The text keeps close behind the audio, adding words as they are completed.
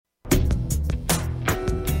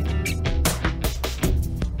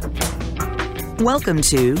Welcome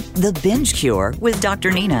to The Binge Cure with Dr.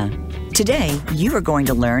 Nina. Today, you are going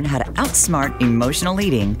to learn how to outsmart emotional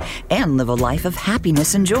eating and live a life of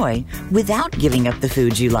happiness and joy without giving up the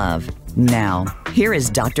foods you love. Now, here is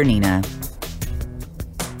Dr. Nina.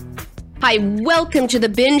 Hi, welcome to The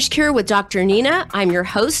Binge Cure with Dr. Nina. I'm your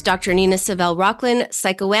host, Dr. Nina Savell-Rocklin,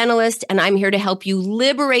 psychoanalyst, and I'm here to help you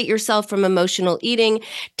liberate yourself from emotional eating,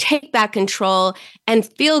 take back control, and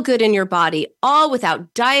feel good in your body, all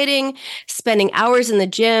without dieting, spending hours in the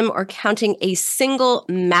gym, or counting a single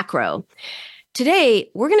macro.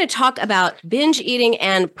 Today, we're going to talk about binge eating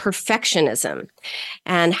and perfectionism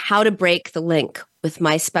and how to break the link with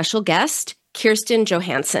my special guest, Kirsten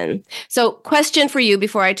Johansen. So, question for you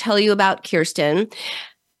before I tell you about Kirsten.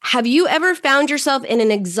 Have you ever found yourself in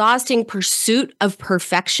an exhausting pursuit of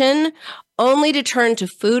perfection, only to turn to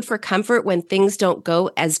food for comfort when things don't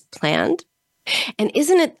go as planned? And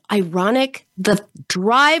isn't it ironic? The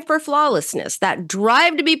drive for flawlessness, that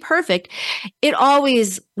drive to be perfect, it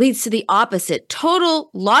always leads to the opposite, total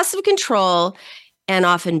loss of control and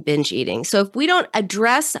often binge eating. So if we don't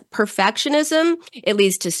address perfectionism, it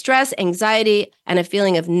leads to stress, anxiety, and a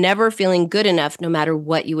feeling of never feeling good enough no matter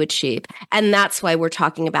what you achieve. And that's why we're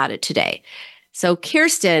talking about it today. So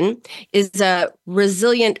Kirsten is a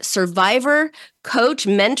resilient survivor, coach,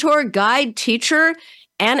 mentor, guide, teacher,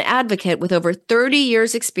 and advocate with over 30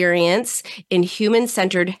 years experience in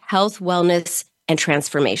human-centered health, wellness, and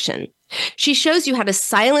transformation. She shows you how to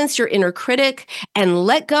silence your inner critic and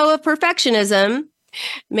let go of perfectionism,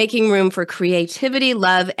 making room for creativity,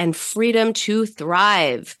 love, and freedom to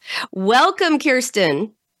thrive. Welcome,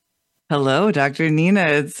 Kirsten. Hello, Dr. Nina.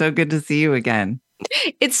 It's so good to see you again.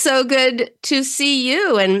 It's so good to see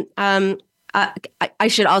you. And I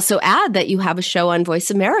should also add that you have a show on Voice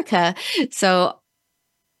America. So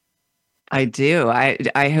I do.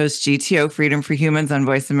 I host GTO Freedom for Humans on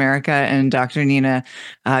Voice America, and Dr. Nina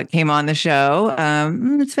came on the show.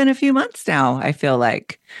 It's been a few months now, I feel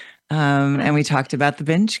like. And we talked about the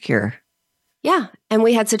binge cure. Yeah. And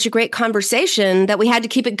we had such a great conversation that we had to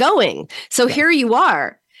keep it going. So Here you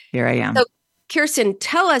are. Here I am. So Kirsten,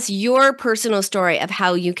 tell us your personal story of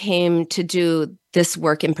how you came to do this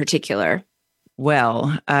work in particular.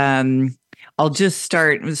 Well, I'll just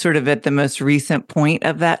start sort of at the most recent point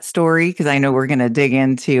of that story, because I know we're going to dig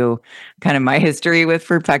into kind of my history with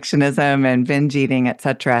perfectionism and binge eating, et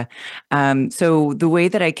cetera. So the way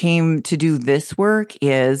that I came to do this work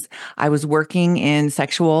is I was working in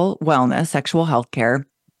sexual wellness, sexual healthcare.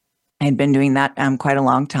 I'd been doing that quite a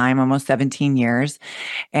long time, almost 17 years.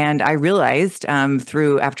 And I realized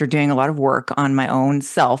after doing a lot of work on my own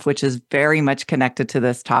self, which is very much connected to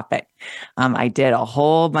this topic, I did a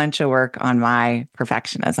whole bunch of work on my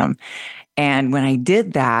perfectionism. And when I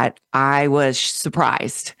did that, I was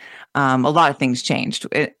surprised. A lot of things changed.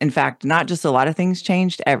 In fact, not just a lot of things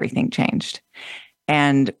changed, everything changed.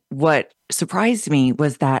 And what surprised me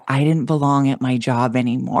was that I didn't belong at my job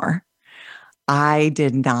anymore. I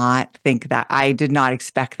did not think that. I did not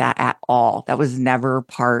expect that at all. That was never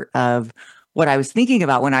part of what I was thinking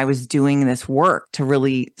about when I was doing this work to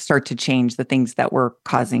really start to change the things that were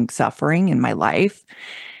causing suffering in my life.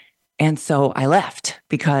 And so I left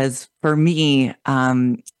because for me,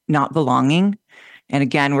 not belonging, and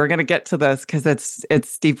again, we're going to get to this because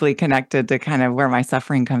it's deeply connected to kind of where my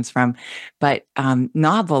suffering comes from. But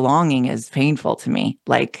not belonging is painful to me,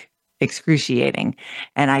 like excruciating.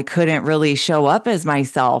 And I couldn't really show up as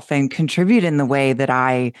myself and contribute in the way that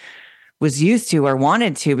I was used to or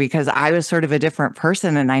wanted to, because I was sort of a different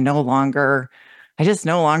person and I just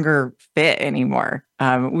no longer fit anymore.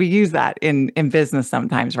 We use that in business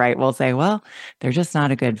sometimes, right? We'll say, well, they're just not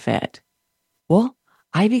a good fit. Well,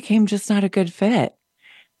 I became just not a good fit.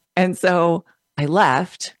 And so I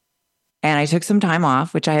left and I took some time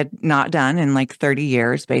off, which I had not done in like 30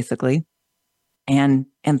 years, basically. And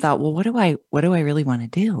thought, well, what do I really want to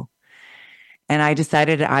do? And I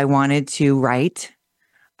decided I wanted to write.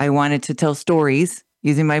 I wanted to tell stories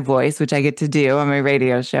using my voice, which I get to do on my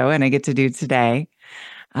radio show and I get to do today.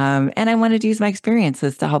 And I wanted to use my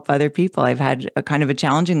experiences to help other people. I've had a kind of a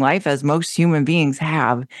challenging life, as most human beings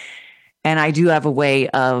have. And I do have a way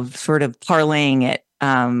of sort of parlaying it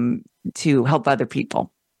to help other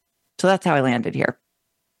people. So that's how I landed here.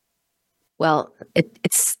 Well,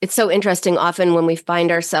 it's so interesting. Often when we find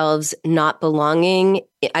ourselves not belonging,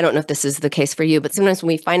 I don't know if this is the case for you, but sometimes when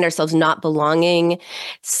we find ourselves not belonging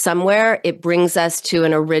somewhere, it brings us to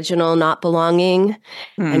an original not belonging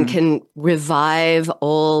and can revive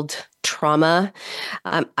old trauma.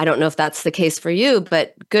 I don't know if that's the case for you,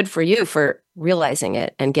 but good for you for realizing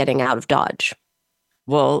it and getting out of Dodge.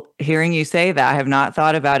 Well, hearing you say that, I have not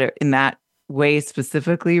thought about it in that way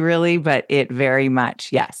specifically, really, but it very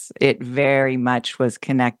much, yes, it very much was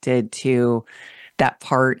connected to that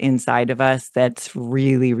part inside of us that's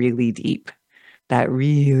really, really deep. That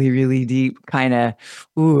really, really deep kind of,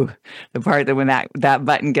 the part that when that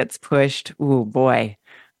button gets pushed, boy.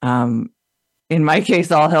 In my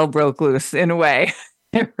case, all hell broke loose in a way.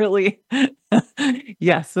 It really,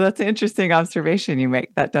 yeah. So that's an interesting observation you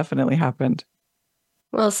make. That definitely happened.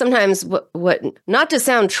 Well, sometimes what not to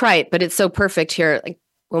sound trite, but it's so perfect here. Like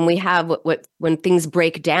when we have when things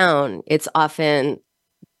break down, it's often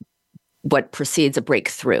what precedes a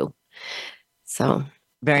breakthrough. So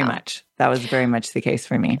very much. That was very much the case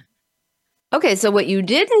for me. Okay, so what you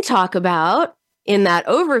didn't talk about in that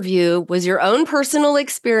overview was your own personal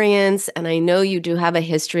experience, and I know you do have a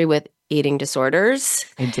history with eating disorders.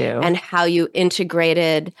 I do. And how you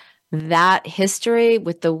integrated that history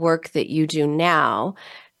with the work that you do now.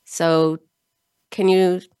 So can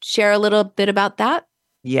you share a little bit about that?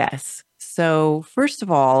 Yes. So first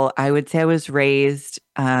of all, I would say I was raised,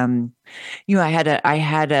 I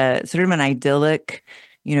had a sort of an idyllic,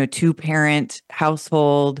 2-parent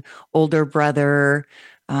household, older brother,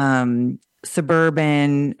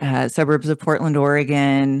 suburbs of Portland,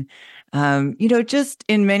 Oregon. Just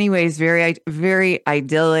in many ways, very, very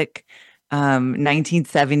idyllic,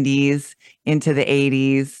 1970s into the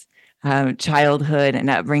 80s. Childhood and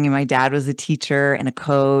upbringing. My dad was a teacher and a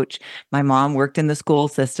coach. My mom worked in the school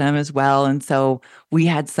system as well. And so we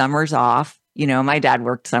had summers off. My dad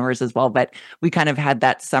worked summers as well, but we kind of had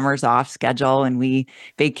that summers off schedule, and we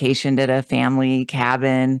vacationed at a family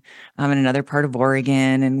cabin in another part of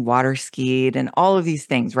Oregon and water skied and all of these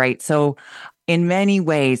things, right? So in many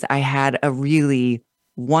ways, I had a really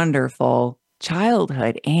wonderful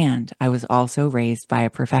childhood, and I was also raised by a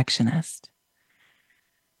perfectionist.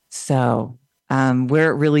 So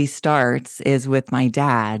where it really starts is with my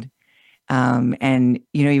dad. And,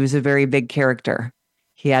 he was a very big character.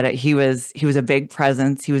 He was a big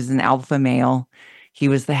presence. He was an alpha male. He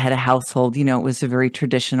was the head of household. It was a very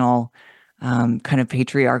traditional kind of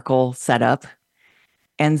patriarchal setup.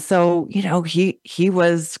 And so, he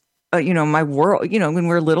was, my world, when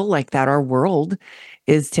we're little like that, our world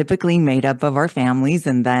is typically made up of our families.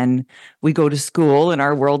 And then we go to school and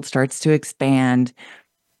our world starts to expand.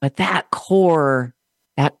 But that core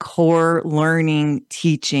learning,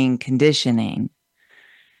 teaching, conditioning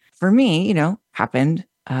for me, happened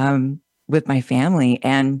with my family,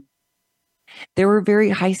 and there were very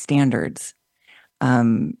high standards.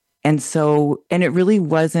 And it really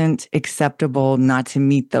wasn't acceptable not to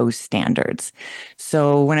meet those standards.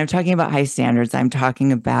 So when I'm talking about high standards, I'm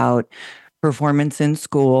talking about performance in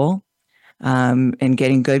school, and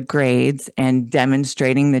getting good grades and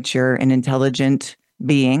demonstrating that you're an intelligent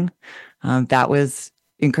being. That was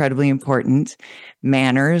incredibly important.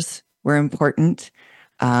 Manners were important.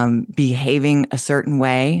 Behaving a certain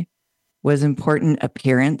way was important.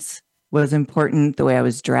 Appearance was important. The way I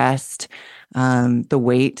was dressed, the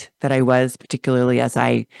weight that I was, particularly as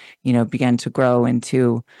I, began to grow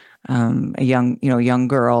into a young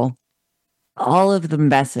girl. All of the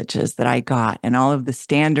messages that I got and all of the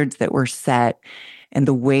standards that were set and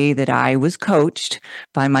the way that I was coached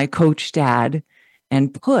by my coach dad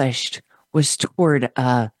and pushed was toward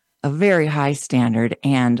a very high standard.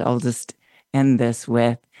 And I'll just end this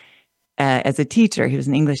with, as a teacher, he was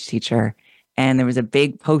an English teacher, and there was a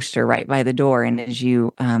big poster right by the door. And as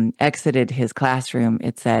you exited his classroom,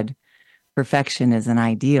 it said, "Perfection is an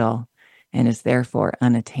ideal and is therefore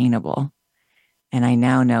unattainable." And I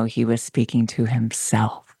now know he was speaking to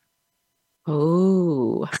himself.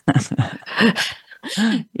 Oh.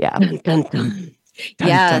 Yeah. Dun, dun, dun. Dun,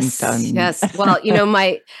 yes. dun, dun. Yes. Well,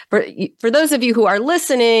 for those of you who are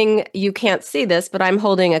listening, you can't see this, but I'm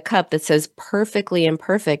holding a cup that says perfectly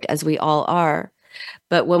imperfect, as we all are.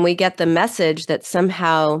 But when we get the message that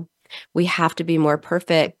somehow we have to be more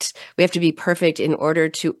perfect, we have to be perfect in order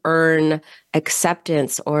to earn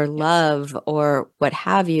acceptance or love or what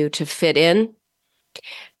have you to fit in,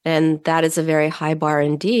 then that is a very high bar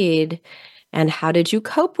indeed. And how did you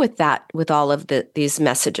cope with that, with all of these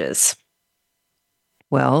messages?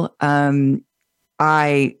 Well,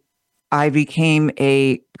 I became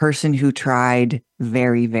a person who tried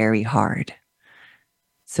very, very hard.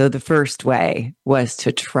 So the first way was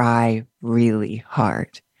to try really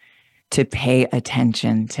hard, to pay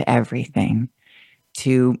attention to everything,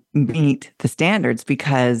 to meet the standards,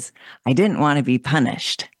 because I didn't want to be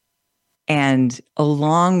punished. And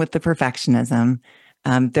along with the perfectionism,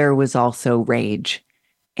 there was also rage.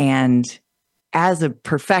 And as a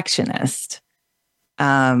perfectionist,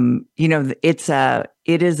 it's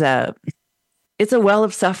it's a well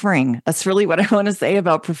of suffering. That's really what I want to say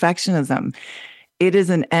about perfectionism. It is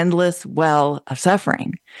an endless well of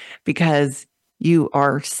suffering because you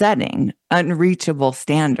are setting unreachable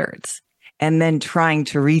standards and then trying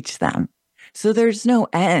to reach them. So there's no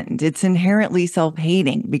end. It's inherently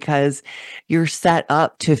self-hating because you're set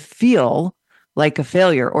up to feel like a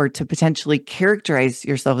failure or to potentially characterize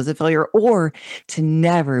yourself as a failure or to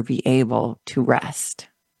never be able to rest.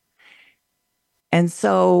 And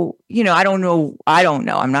so, I don't know.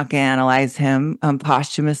 I'm not going to analyze him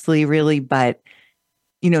posthumously, really, but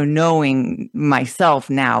knowing myself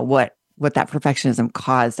now, what that perfectionism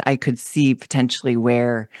caused, I could see potentially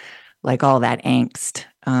where like all that angst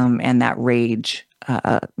and that rage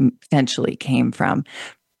potentially came from.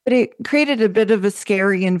 But it created a bit of a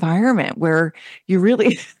scary environment where you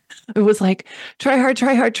really, it was like, try hard,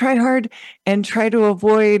 try hard, try hard, and try to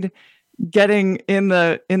avoid getting in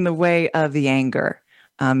the way of the anger,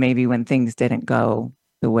 maybe when things didn't go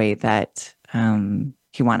the way that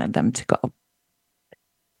he wanted them to go.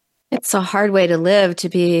 It's a hard way to live, to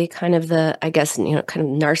be kind of the, I guess, kind of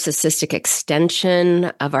narcissistic extension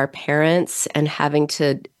of our parents, and having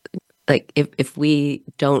to, like, if we're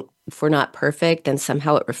not perfect, then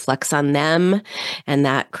somehow it reflects on them, and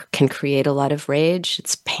that can create a lot of rage.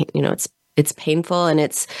 It's pain, it's painful, and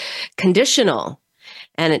it's conditional,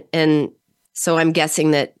 and so I'm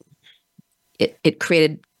guessing that it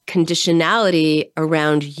created conditionality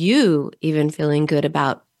around you even feeling good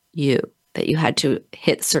about you, that you had to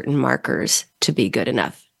hit certain markers to be good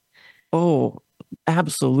enough. Oh,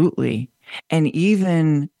 absolutely. And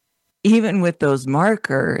even with those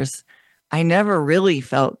markers, I never really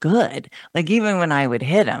felt good. Like even when I would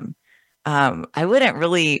hit them, I wouldn't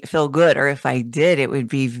really feel good. Or if I did, it would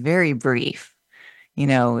be very brief.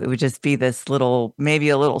 It would just be this maybe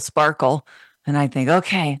a little sparkle. And I think,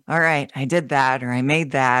 okay, all right, I did that, or I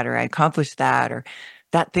made that, or I accomplished that, or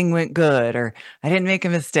that thing went good, or I didn't make a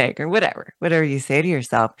mistake, or whatever you say to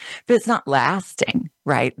yourself. But it's not lasting,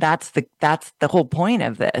 right? That's the whole point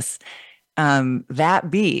of this. That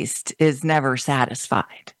beast is never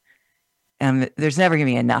satisfied. There's never going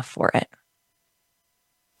to be enough for it.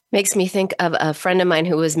 Makes me think of a friend of mine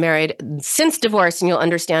who was married since divorce, and you'll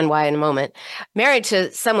understand why in a moment, married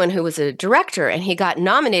to someone who was a director, and he got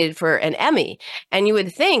nominated for an Emmy. And you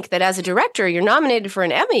would think that as a director, you're nominated for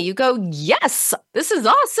an Emmy. You go, yes, this is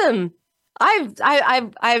awesome. I've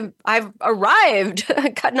arrived,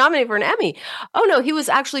 got nominated for an Emmy. Oh no, he was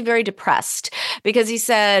actually very depressed because he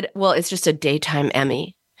said, well, it's just a daytime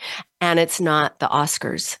Emmy and it's not the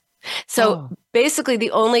Oscars. So basically,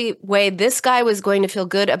 the only way this guy was going to feel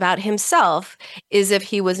good about himself is if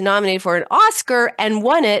he was nominated for an Oscar and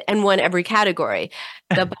won it, and won every category.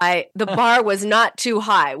 The bar was not too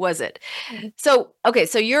high, was it? So, okay,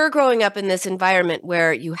 so you're growing up in this environment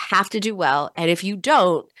where you have to do well, and if you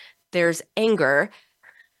don't, there's anger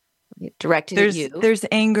directed at you. There's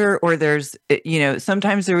anger, or there's,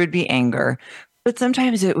 sometimes there would be anger, but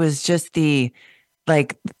sometimes it was just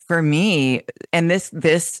like for me, and this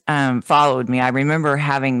followed me. I remember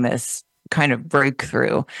having this kind of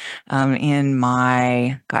breakthrough in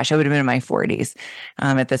my, I would have been in my 40s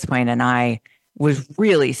at this point, and I was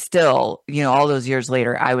really still, all those years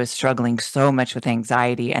later, I was struggling so much with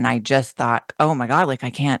anxiety, and I just thought, oh my God, like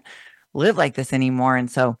I can't live like this anymore.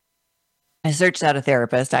 And so I searched out a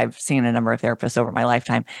therapist. I've seen a number of therapists over my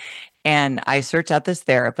lifetime, and I searched out this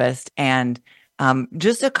therapist, and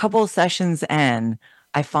just a couple sessions in,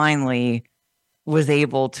 I finally was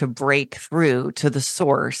able to break through to the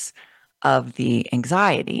source of the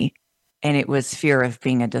anxiety, and it was fear of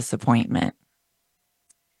being a disappointment.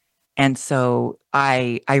 And so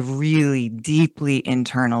I really deeply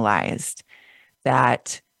internalized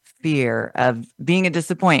that fear of being a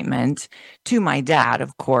disappointment to my dad,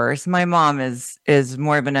 of course. My mom is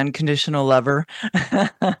more of an unconditional lover. So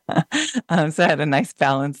I had a nice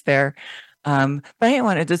balance there. But I didn't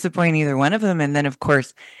want to disappoint either one of them. And then, of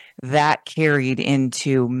course, that carried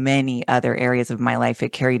into many other areas of my life. It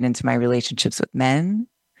carried into my relationships with men.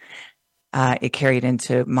 It carried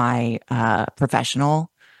into my professional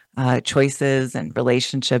choices and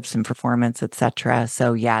relationships and performance, etc.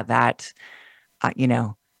 So yeah, that,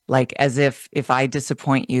 like as if I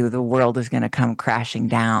disappoint you, the world is going to come crashing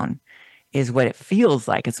down, is what it feels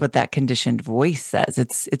like. It's what that conditioned voice says.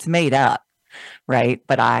 It's made up, right?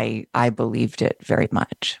 But I believed it very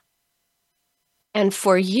much. And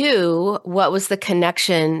for you, what was the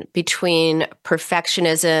connection between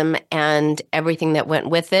perfectionism and everything that went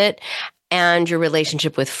with it and your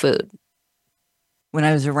relationship with food? When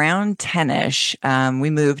I was around 10-ish, we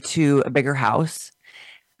moved to a bigger house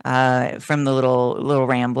from the little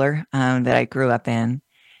Rambler that I grew up in.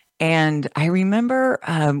 And I remember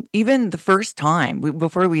even the first time,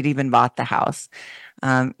 before we'd even bought the house,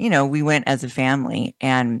 we went as a family.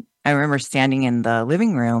 And I remember standing in the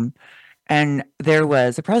living room and there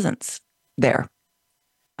was a presence there.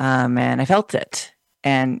 And I felt it.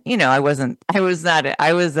 And, I was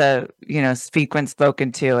a, speak when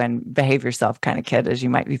spoken to and behave yourself kind of kid, as you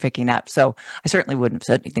might be picking up. So I certainly wouldn't have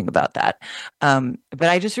said anything about that. But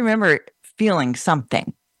I just remember feeling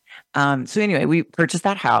something. So anyway, we purchased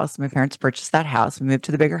that house. My parents purchased that house. We moved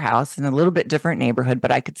to the bigger house in a little bit different neighborhood,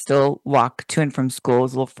 but I could still walk to and from school. It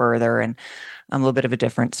was a little further and a little bit of a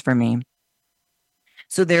difference for me.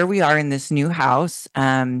 So there we are in this new house.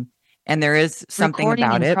 And there is something Recording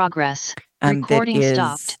about in it. progress. Recording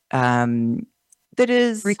stopped. That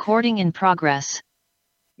is Recording in progress.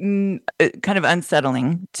 kind of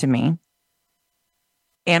unsettling to me.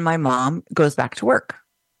 And my mom goes back to work.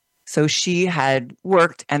 So she had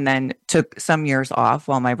worked and then took some years off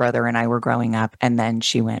while my brother and I were growing up. And then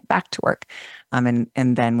she went back to work and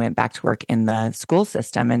then went back to work in the school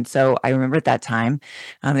system. And so I remember at that time,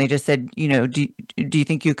 they just said, do you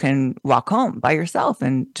think you can walk home by yourself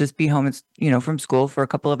and just be home, from school for a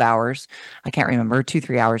couple of hours? I can't remember,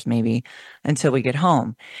 2-3 hours maybe until we get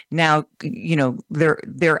home. Now,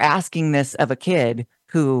 they're asking this of a kid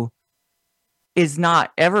who is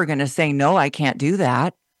not ever going to say, no, I can't do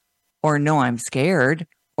that. Or no, I'm scared,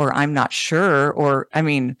 or I'm not sure, or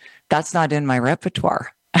that's not in my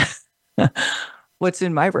repertoire. What's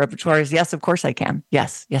in my repertoire is, yes, of course I can.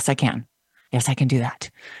 Yes, I can. Yes, I can do that.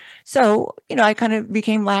 So, I kind of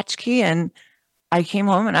became latchkey and I came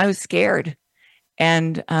home and I was scared.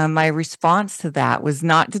 And my response to that was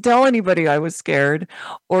not to tell anybody I was scared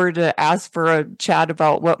or to ask for a chat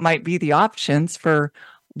about what might be the options for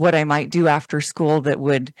what I might do after school that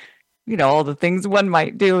would, all the things one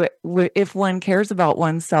might do if one cares about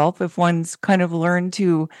oneself, if one's kind of learned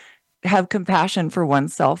to have compassion for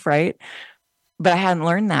oneself, right? But I hadn't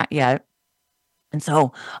learned that yet. And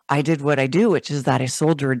so I did what I do, which is that I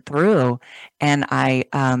soldiered through and I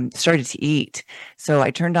started to eat. So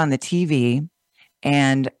I turned on the TV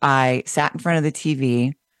and I sat in front of the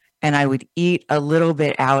TV and I would eat a little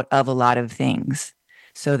bit out of a lot of things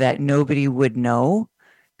so that nobody would know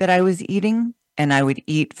that I was eating. And I would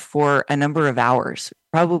eat for a number of hours,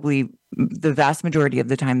 probably the vast majority of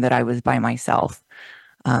the time that I was by myself.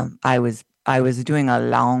 I was doing a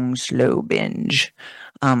long, slow binge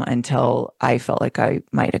until I felt like I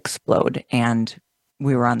might explode. And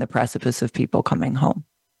we were on the precipice of people coming home.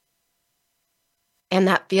 And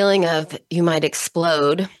that feeling of you might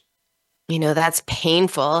explode, that's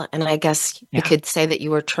painful. And I guess you could say that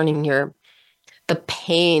you were turning the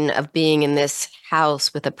pain of being in this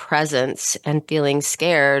house with a presence and feeling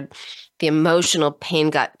scared, the emotional pain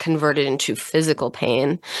got converted into physical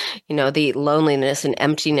pain. The loneliness and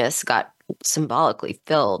emptiness got symbolically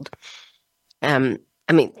filled. Kind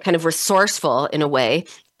of resourceful in a way,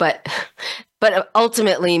 but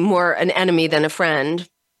ultimately more an enemy than a friend.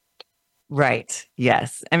 Right.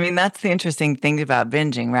 Yes. That's the interesting thing about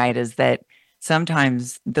binging, right? Is that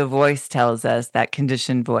sometimes the voice tells us, that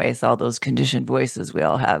conditioned voice, all those conditioned voices we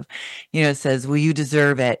all have, says, well, you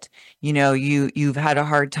deserve it. You've had a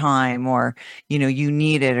hard time, or, you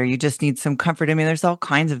need it, or you just need some comfort. There's all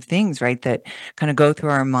kinds of things, right, that kind of go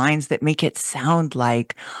through our minds that make it sound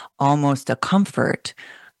like almost a comfort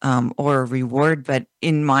or a reward. But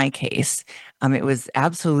in my case, it was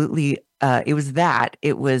absolutely, it was that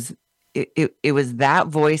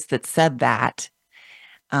voice that said that.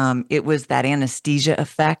 It was that anesthesia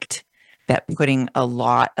effect, that putting a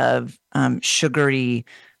lot of sugary,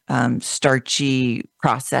 starchy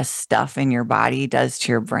processed stuff in your body does to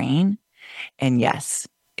your brain. And yes,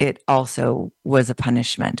 it also was a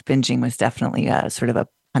punishment. Binging was definitely a sort of a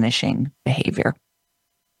punishing behavior.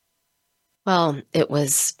 Well, it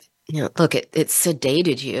was, look, it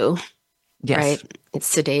sedated you. Yes. Right? It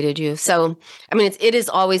sedated you. So, it is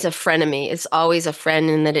always a frenemy. It's always a friend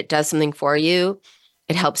in that it does something for you.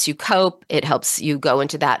 It helps you cope. It helps you go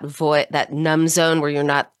into that void, that numb zone where you're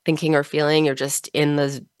not thinking or feeling. You're just in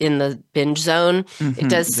the binge zone. It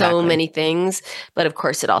does so many things, but of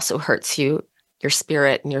course, it also hurts you, your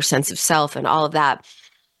spirit and your sense of self and all of that.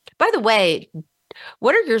 By the way,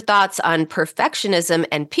 what are your thoughts on perfectionism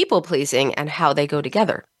and people pleasing and how they go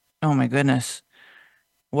together? Oh my goodness.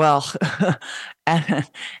 Well,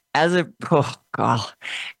 as a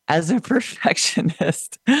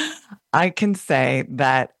perfectionist, I can say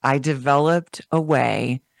that I developed a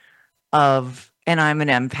way of, and I'm an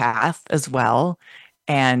empath as well,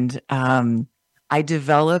 and I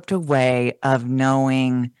developed a way of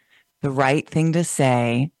knowing the right thing to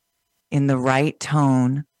say in the right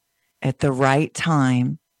tone at the right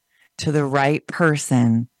time to the right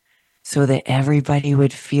person so that everybody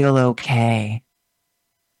would feel okay.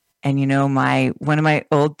 And one of my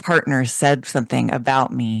old partners said something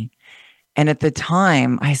about me. And at the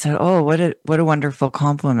time I said, "Oh, what a wonderful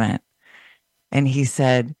compliment." And he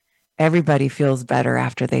said, "Everybody feels better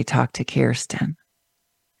after they talk to Kirsten."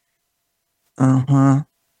 Uh-huh.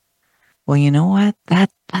 Well, you know what?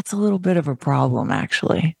 That's a little bit of a problem,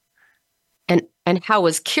 actually. And how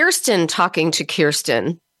was Kirsten talking to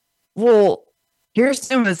Kirsten? Well,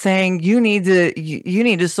 Kirsten was saying, you need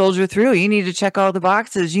to soldier through. You need to check all the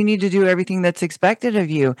boxes. You need to do everything that's expected of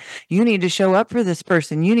you. You need to show up for this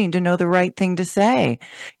person. You need to know the right thing to say.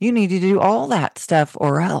 You need to do all that stuff,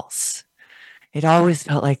 or else. It always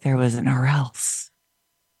felt like there was an or else.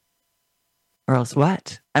 Or else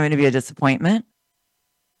what? I'm going to be a disappointment.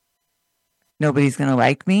 Nobody's going to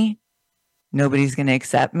like me. Nobody's going to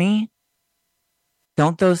accept me.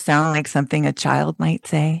 Don't those sound like something a child might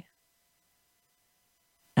say?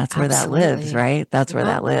 That's where Absolutely. that lives, right? That's where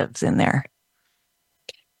that lives, in there.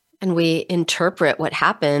 And we interpret what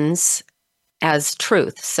happens as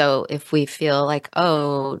truth. So if we feel like,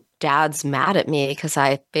 oh, Dad's mad at me because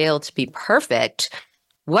I failed to be perfect,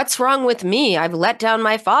 what's wrong with me? I've let down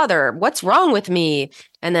my father. What's wrong with me?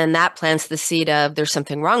 And then that plants the seed of, there's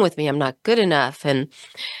something wrong with me. I'm not good enough. And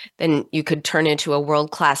then you could turn into a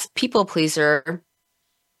world-class people pleaser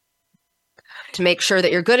to make sure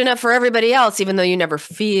that you're good enough for everybody else, even though you never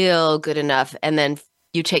feel good enough. And then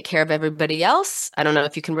you take care of everybody else. I don't know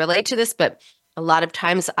if you can relate to this, but a lot of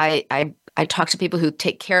times I talk to people who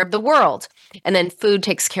take care of the world, and then food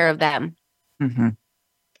takes care of them. Mm-hmm.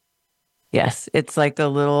 Yes. It's like your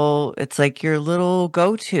little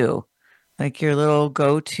go-to,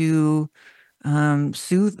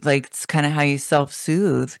 soothe, like it's kind of how you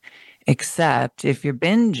self-soothe, except if you're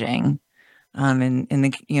binging,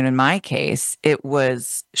 in my case, it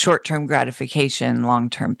was short-term gratification,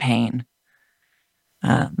 long-term pain.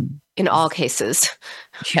 In all cases.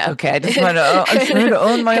 Yeah. Okay. I'm trying to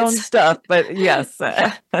own my own stuff, but yes,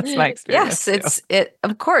 that's my experience. Yes.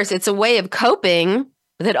 Of course, it's a way of coping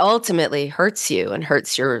that ultimately hurts you and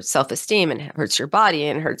hurts your self-esteem and hurts your body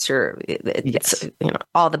and hurts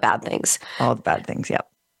all the bad things. All the bad things. Yep.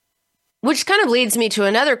 Which kind of leads me to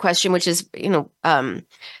another question, which is,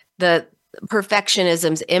 the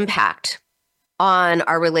perfectionism's impact on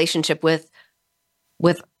our relationship with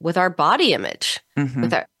our body image.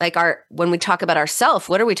 Mm-hmm. When we talk about ourself,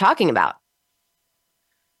 what are we talking about?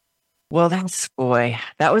 Well, that was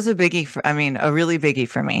a biggie a really biggie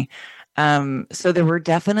for me. So there were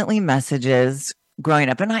definitely messages growing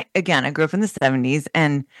up. And I grew up in the 70s,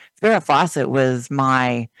 and Farrah Fawcett was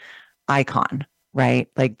my icon, right?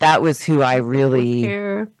 Like that was who I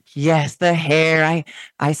really, yes, the hair.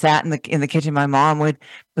 I sat in the kitchen. My mom would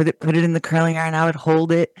put it in the curling iron. I would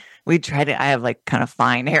hold it. We'd try to, I have like kind of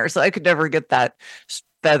fine hair, so I could never get that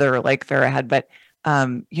feather like Farrah had, but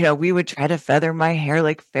we would try to feather my hair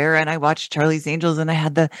like Farrah, and I watched Charlie's Angels, and I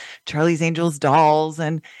had the Charlie's Angels dolls,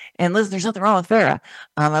 and listen, there's nothing wrong with Farrah.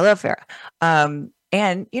 I love Farrah.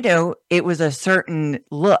 And it was a certain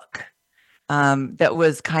look that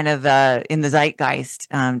was kind of in the zeitgeist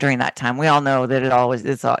during that time. We all know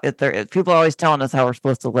that people are always telling us how we're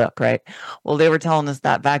supposed to look, right? Well, they were telling us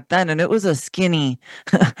that back then, and it was a skinny,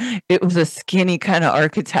 kind of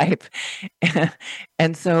archetype.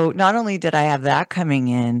 And so not only did I have that coming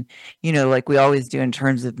in, like we always do in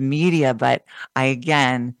terms of media, but I,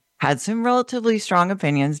 again, had some relatively strong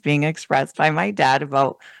opinions being expressed by my dad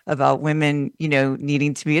about women,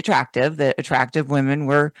 needing to be attractive, that attractive women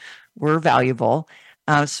were valuable.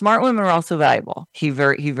 Smart women were also valuable. He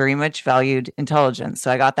very much valued intelligence.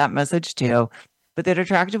 So I got that message too, but that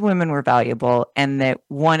attractive women were valuable, and that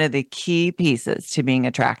one of the key pieces to being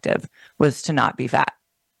attractive was to not be fat.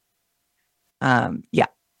 Yeah.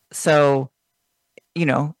 So,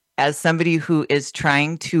 as somebody who is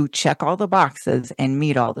trying to check all the boxes and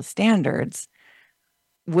meet all the standards,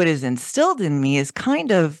 what is instilled in me is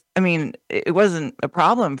it wasn't a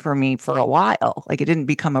problem for me for a while. Like it didn't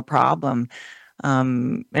become a problem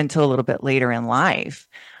until a little bit later in life.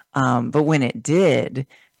 But when it did,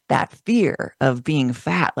 that fear of being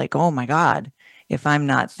fat, like, oh my God, if I'm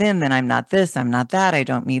not thin, then I'm not this, I'm not that, I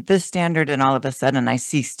don't meet this standard. And all of a sudden I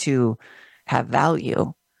cease to have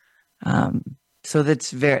value. So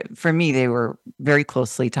for me, they were very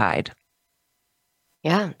closely tied.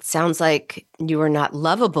 Yeah, it sounds like you are not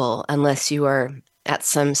lovable unless you are at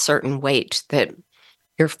some certain weight that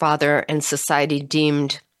your father and society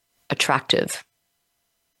deemed attractive.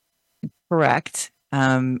 Correct.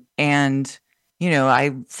 And,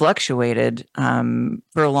 I fluctuated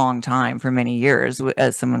for a long time, for many years,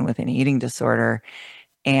 as someone with an eating disorder.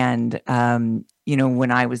 And,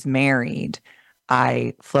 when I was married,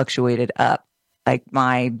 I fluctuated up. Like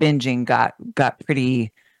my binging got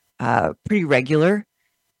pretty regular,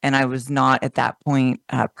 and I was not at that point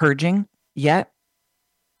purging yet.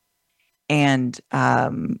 And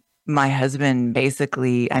my husband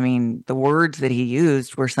basically, I mean, the words that he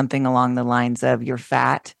used were something along the lines of, "You're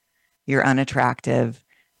fat, you're unattractive,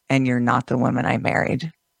 and you're not the woman I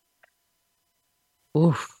married."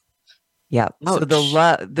 Oof. Yeah. So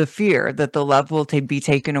the fear that the love will be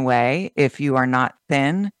taken away if you are not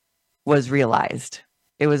thin was realized.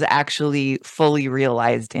 It was actually fully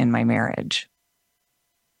realized in my marriage.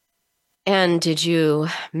 And did you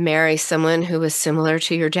marry someone who was similar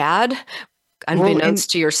to your dad,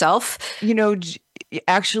 unbeknownst to yourself?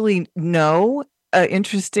 Actually, no.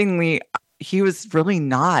 Interestingly, he was really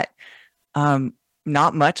not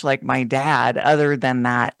much like my dad, other than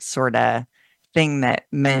that sort of thing that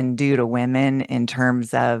men do to women in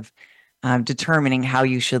terms of determining how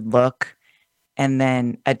you should look and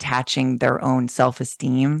then attaching their own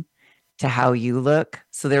self-esteem to how you look.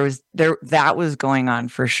 So that was going on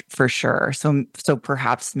for sure. So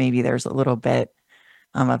perhaps maybe there's a little bit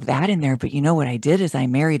of that in there. But what I did is I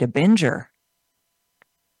married a binger.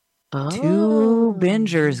 Oh. 2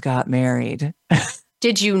 bingers got married.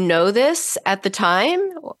 Did you know this at the time?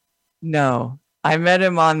 No, I met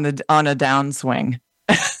him on a downswing.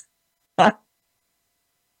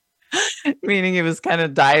 Meaning he was kind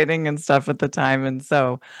of dieting and stuff at the time. And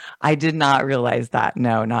so I did not realize that.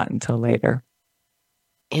 No, not until later.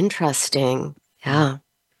 Interesting. Yeah.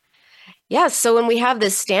 Yeah. So when we have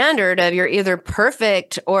this standard of you're either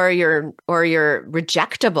perfect or you're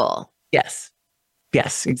rejectable. Yes,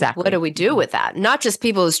 exactly. What do we do with that? Not just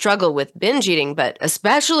people who struggle with binge eating, but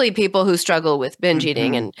especially people who struggle with binge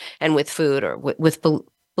eating and with food or with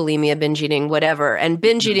bulimia, binge eating, whatever. And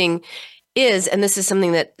binge eating is, and this is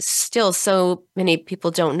something that still so many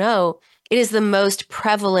people don't know, it is the most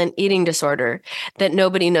prevalent eating disorder that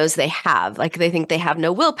nobody knows they have. Like they think they have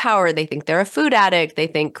no willpower. They think they're a food addict. They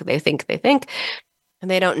think, and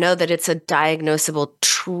they don't know that it's a diagnosable,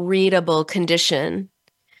 treatable condition.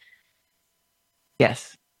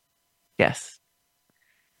 Yes.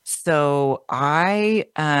 So as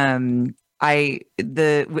I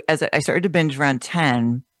started to binge around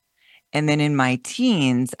 10, and then in my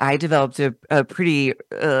teens, I developed a pretty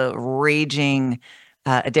raging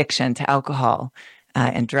addiction to alcohol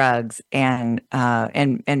and drugs and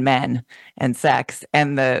men and sex,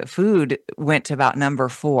 and the food went to about number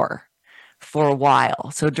 4 for a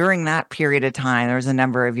while. So during that period of time, there was a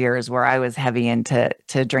number of years where I was heavy into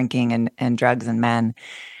drinking and drugs and men.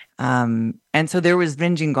 And so there was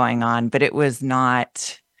binging going on, but it was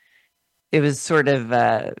sort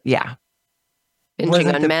of,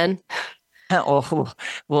 Binging on men? Oh,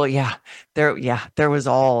 well, yeah. There was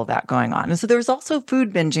all that going on. And so there was also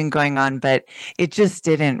food binging going on, but it just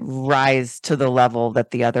didn't rise to the level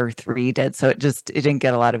that the other 3 did. So it didn't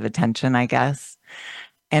get a lot of attention, I guess.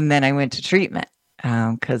 And then I went to treatment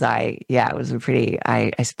because I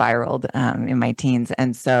spiraled in my teens.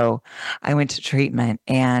 And so I went to treatment,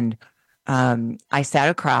 and I sat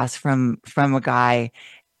across from a guy.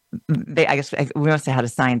 We must have had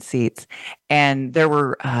assigned seats, and there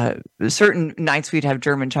were certain nights we'd have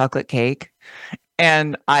German chocolate cake,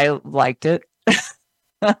 and I liked it.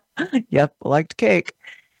 Yep, liked cake.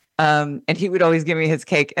 And he would always give me his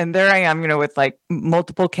cake. And there I am, with like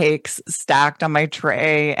multiple cakes stacked on my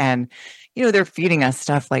tray. And, they're feeding us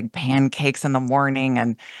stuff like pancakes in the morning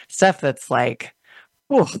and stuff that's like,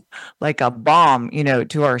 like a bomb,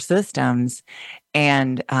 to our systems.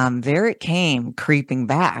 And there it came creeping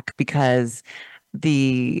back, because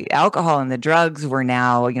the alcohol and the drugs were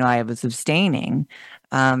now, I was abstaining,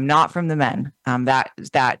 not from the men.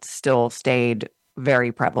 That still stayed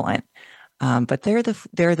very prevalent. But there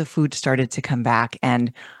the food started to come back.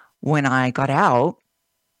 And when I got out,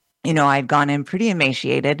 I'd gone in pretty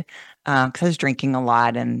emaciated because I was drinking a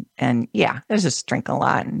lot and I was just drinking a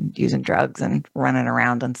lot and using drugs and running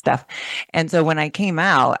around and stuff. And so when I came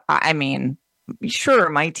out, I mean, sure,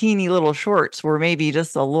 my teeny little shorts were maybe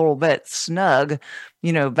just a little bit snug,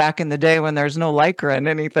 back in the day when there's no Lycra and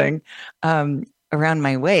anything around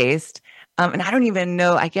my waist. And I don't even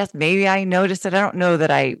know, I guess maybe I noticed it. I don't know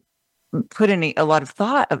that I put a lot of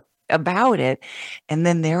thought about it. And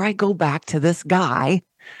then there I go back to this guy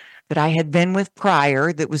that I had been with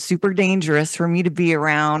prior that was super dangerous for me to be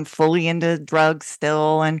around, fully into drugs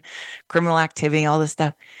still and criminal activity, all this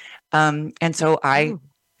stuff. And so I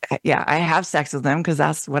have sex with him because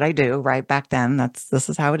that's what I do right back then. This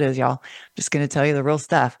is how it is, y'all. Just going to tell you the real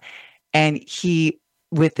stuff. And he,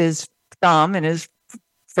 with his thumb and his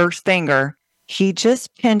first finger, he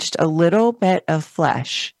just pinched a little bit of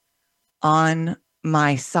flesh on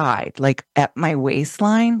my side, like at my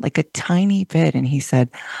waistline, like a tiny bit. And he said,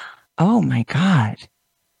 "Oh my God,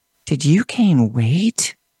 did you gain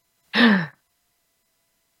weight?" And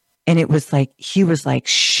it was like, he was like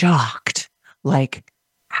shocked. Like,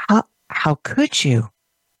 how could you?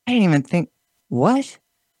 I didn't even think, what?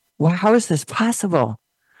 Well, how is this possible?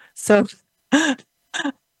 So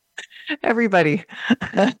everybody,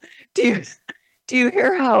 do you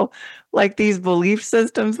hear how like these belief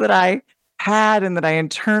systems that I had and that I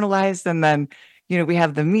internalized, and then, we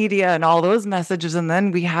have the media and all those messages, and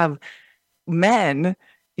then we have men,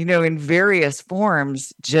 in various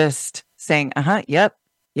forms just saying, yep,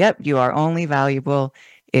 you are only valuable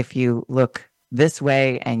if you look this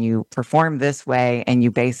way and you perform this way and you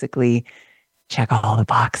basically check all the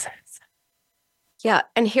boxes. Yeah.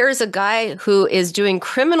 And here's a guy who is doing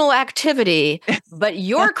criminal activity, but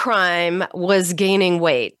your crime was gaining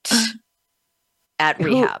weight at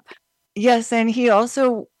rehab. Yes. And he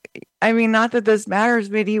also, not that this matters,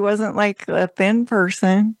 but he wasn't like a thin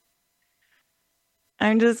person.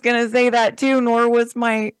 I'm just going to say that too, nor was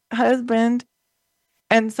my husband.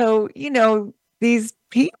 And so, these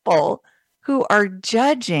people who are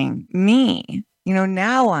judging me,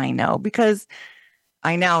 now I know, because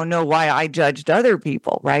I now know why I judged other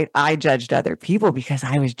people, right? I judged other people because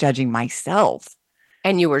I was judging myself.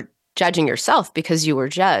 And you were judging yourself because you were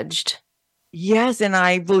judged. Yes, and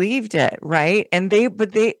I believed it, right? And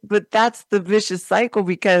but that's the vicious cycle,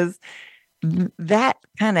 because that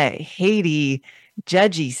kind of hatey,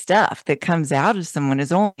 judgy stuff that comes out of someone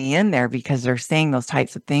is only in there because they're saying those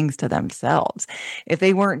types of things to themselves. If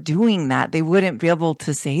they weren't doing that, they wouldn't be able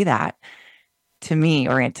to say that to me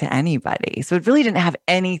or to anybody. So it really didn't have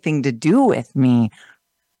anything to do with me.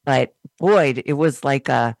 But boy, it was like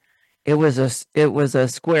it was a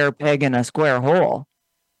square peg in a square hole.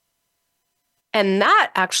 And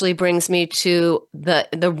that actually brings me to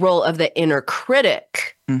the role of the inner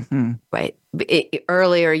critic, right?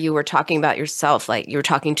 Earlier, you were talking about yourself, like you were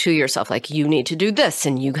talking to yourself, like you need to do this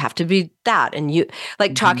and you have to be that. And you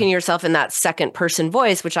like talking to yourself in that second person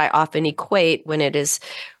voice, which I often equate when it is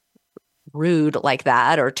rude like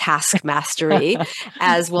that or task mastery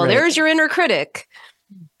as well. Right. There's your inner critic.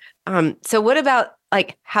 So what about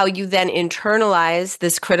like how you then internalize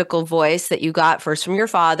this critical voice that you got first from your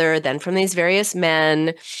father, then from these various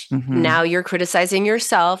men? Now you're criticizing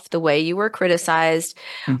yourself the way you were criticized.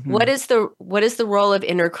 What is the role of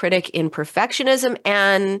inner critic in perfectionism,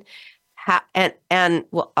 and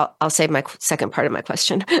well, I'll save my second part of my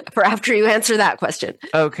question for after you answer that question.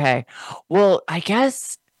 Okay. Well, I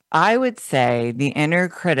guess I would say the inner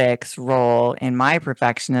critic's role in my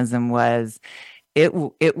perfectionism was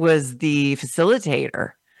it was the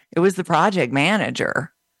facilitator. It was the project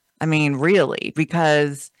manager. Really,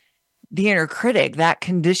 because the inner critic, that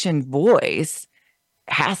conditioned voice,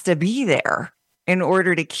 has to be there in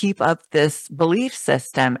order to keep up this belief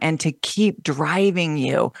system and to keep driving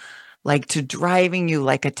you like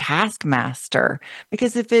a taskmaster.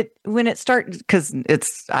 Because when it starts, because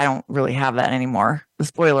I don't really have that anymore.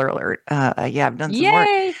 Spoiler alert. I've done some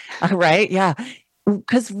Yay! work. Right. Yeah.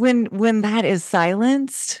 Because when that is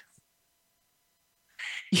silenced,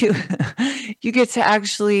 you get to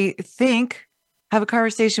actually have a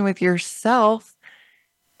conversation with yourself.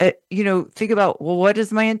 Think about, well, what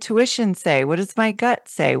does my intuition say? What does my gut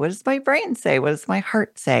say? What does my brain say? What does my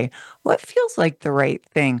heart say? What feels like the right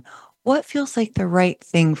thing? What feels like the right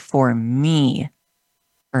thing for me?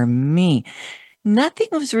 For me. Nothing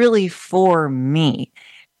was really for me.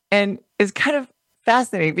 And it's kind of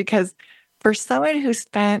fascinating because for someone who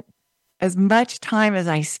spent as much time as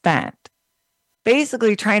I spent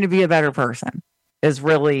basically trying to be a better person, is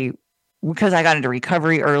really because I got into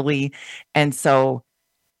recovery early. And so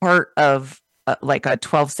part of like a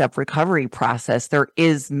 12-step recovery process, there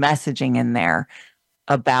is messaging in there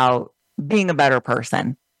about being a better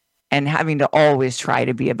person and having to always try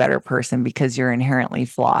to be a better person because you're inherently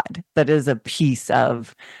flawed. That is a piece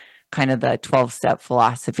of kind of the 12-step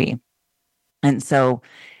philosophy. And so,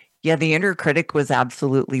 yeah, the inner critic was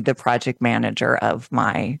absolutely the project manager of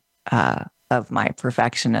my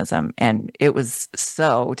perfectionism. And it was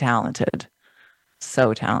so talented.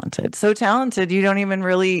 So talented. So talented, you don't even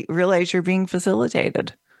really realize you're being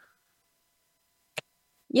facilitated.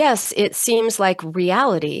 Yes, it seems like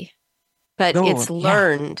reality, but it's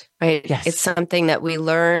learned, right? Yes. It's something that we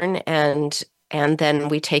learn and then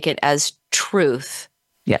we take it as truth.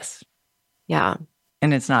 Yes. Yeah.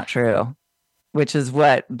 And it's not true, which is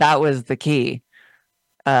that was the key,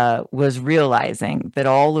 was realizing that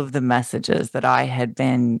all of the messages that I had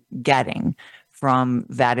been getting from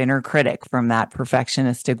that inner critic, from that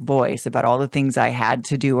perfectionistic voice about all the things I had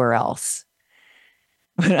to do or else.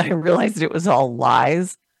 But I realized it was all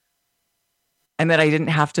lies and that I didn't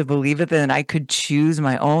have to believe it, then I could choose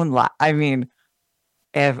my own life. I mean,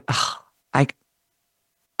 if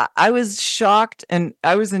I was shocked, and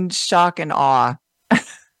I was in shock and awe.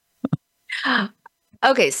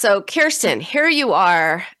 Okay, so Kirsten, here you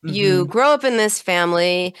are. You grow up in this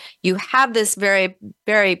family. You have this very,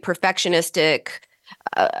 very perfectionistic,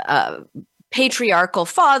 patriarchal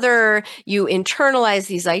father. You internalize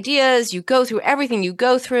these ideas. You go through everything you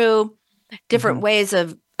go through, different ways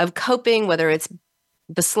of coping, whether it's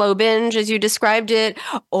the slow binge, as you described it,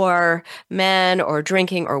 or men, or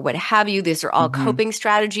drinking, or what have you. These are all coping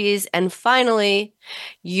strategies. And finally,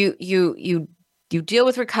 you deal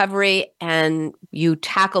with recovery and you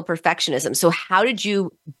tackle perfectionism. So how did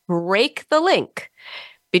you break the link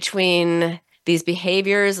between these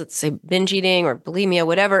behaviors, let's say binge eating or bulimia,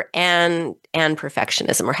 whatever, and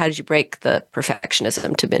perfectionism? Or how did you break the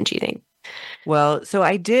perfectionism to binge eating? Well, so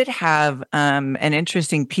I did have an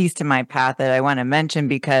interesting piece to my path that I want to mention,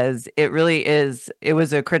 because it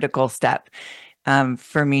was a critical step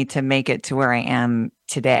for me to make it to where I am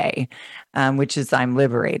today, which is I'm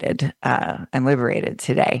liberated. I'm liberated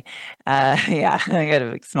today. Yeah, I got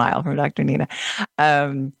a big smile from Dr. Nina.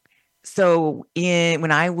 So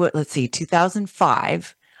let's see,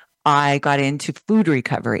 2005, I got into food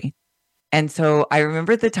recovery. And so I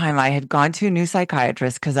remember at the time I had gone to a new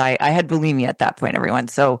psychiatrist because I had bulimia at that point, everyone.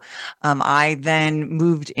 So I then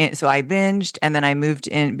moved in. So I binged, and then I moved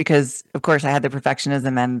in because, of course, I had the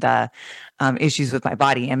perfectionism and the issues with my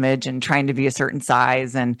body image and trying to be a certain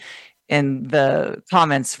size. And the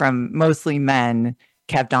comments from mostly men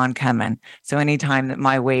kept on coming. So anytime that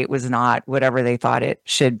my weight was not whatever they thought it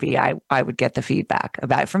should be, I would get the feedback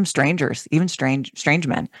about it from strangers. Even strange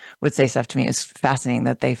men would say stuff to me. It's fascinating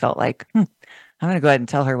that they felt like, I'm going to go ahead and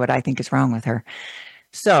tell her what I think is wrong with her.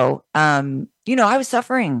 So, I was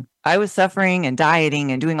suffering. I was suffering and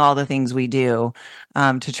dieting and doing all the things we do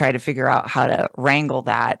to try to figure out how to wrangle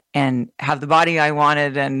that and have the body I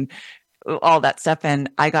wanted and all that stuff. And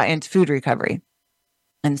I got into food recovery.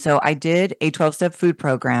 And so I did a 12-step food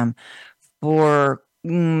program for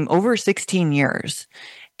over 16 years.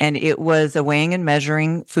 And it was a weighing and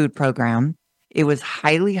measuring food program. It was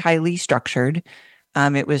highly, highly structured.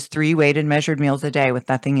 It was 3 weighed and measured meals a day with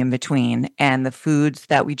nothing in between. And the foods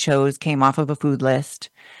that we chose came off of a food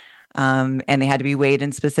list. And they had to be weighed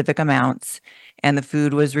in specific amounts. And the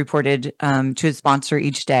food was reported to a sponsor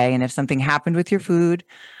each day. And if something happened with your food,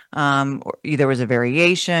 or there was a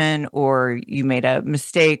variation, or you made a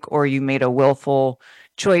mistake, or you made a willful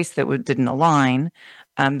choice that didn't align,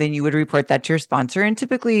 then you would report that to your sponsor. And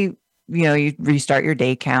typically, you restart your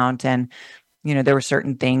day count, and there were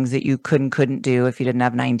certain things that you couldn't do if you didn't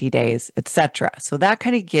have 90 days, etc. So that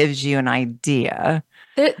kind of gives you an idea.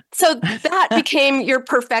 So that became your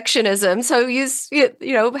perfectionism. So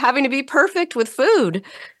having to be perfect with food.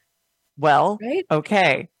 Well, right?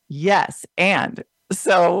 Okay, yes, and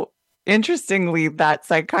so interestingly, that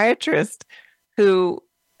psychiatrist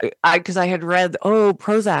because I had read,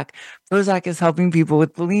 Prozac is helping people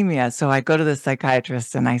with bulimia. So I go to the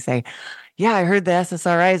psychiatrist and I say, yeah, I heard the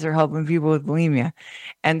SSRIs are helping people with bulimia.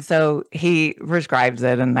 And so he prescribes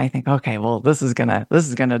it. And I think, okay, well, this is gonna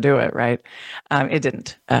do it. Right. It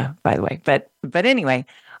didn't, by the way, but anyway,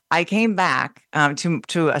 I came back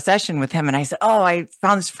to a session with him and I said, I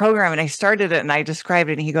found this program and I started it and I described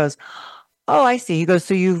it. And he goes, oh, I see. He goes,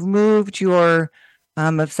 so you've moved your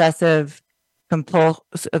obsessive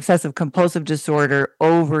compulsive disorder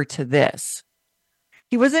over to this.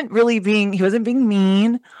 He wasn't being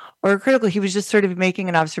mean or critical. He was just sort of making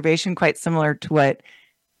an observation quite similar to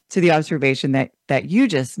the observation that you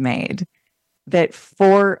just made, that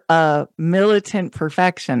for a militant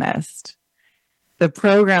perfectionist, the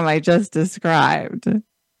program I just described,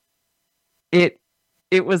 it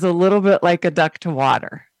was a little bit like a duck to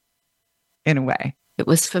water. In a way. It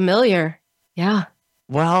was familiar. Yeah.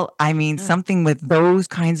 Well, I mean, something with those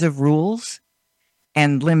kinds of rules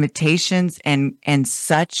and limitations and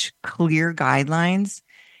such clear guidelines,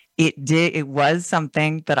 it was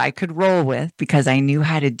something that I could roll with because I knew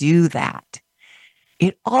how to do that.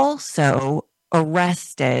 It also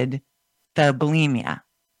arrested the bulimia.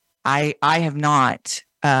 I have not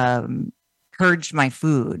purged my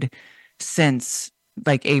food since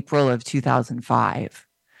like April of 2005.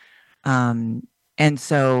 And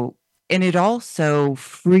it also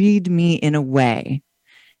freed me in a way.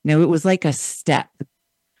 It was like a step,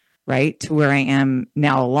 right, to where I am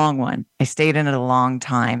now, a long one. I stayed in it a long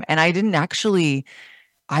time, and I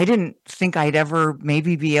I didn't think I'd ever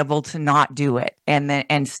maybe be able to not do it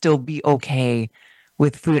and still be okay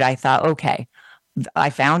with food. I thought, okay, I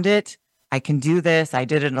found it. I can do this. I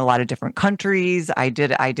did it in a lot of different countries. I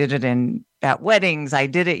did it at weddings. I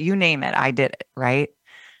did it, you name it. I did it, right?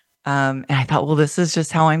 And I thought, well, this is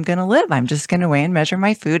just how I'm going to live. I'm just going to weigh and measure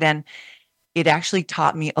my food. And it actually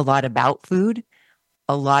taught me a lot about food,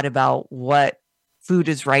 a lot about what food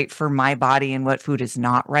is right for my body and what food is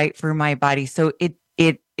not right for my body. So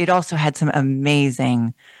it also had some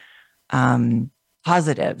amazing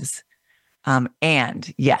positives.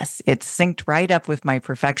 And yes, it synced right up with my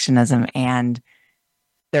perfectionism, and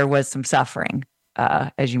there was some suffering,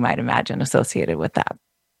 as you might imagine, associated with that.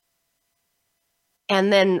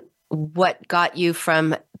 And then what got you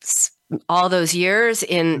from all those years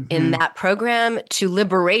in that program to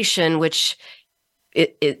liberation, which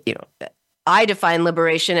I define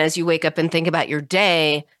liberation as you wake up and think about your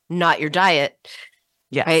day, not your diet.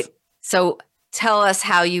 Yes. Right. So tell us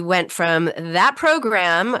how you went from that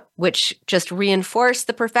program, which just reinforced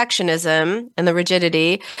the perfectionism and the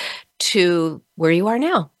rigidity, to where you are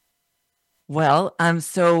now. Well,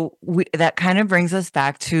 that kind of brings us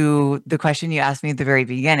back to the question you asked me at the very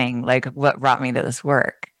beginning, like what brought me to this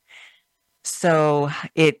work. So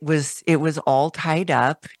it was all tied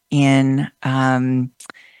up in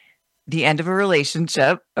the end of a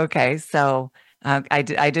relationship. Okay, so I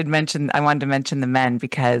wanted to mention the men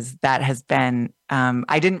because that has been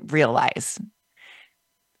I didn't realize.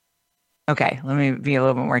 Okay, let me be a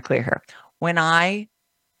little bit more clear here. When I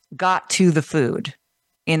got to the food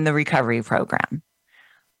in the recovery program,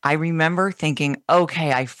 I remember thinking,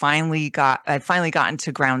 okay, I finally gotten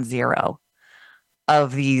to ground zero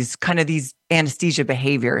of these anesthesia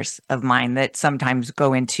behaviors of mine that sometimes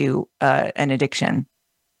go into an addiction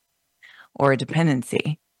or a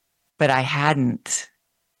dependency. But I hadn't.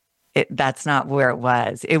 That's not where it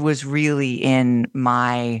was. It was really in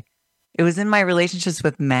my relationships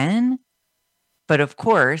with men. But of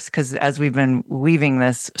course, because as we've been weaving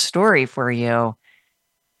this story for you,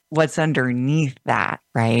 what's underneath that,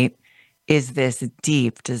 right, is this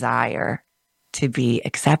deep desire to be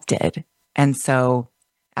accepted. And so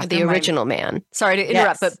the original man. Sorry to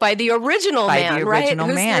interrupt, but by the original man, right?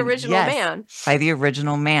 Who's the original man? By the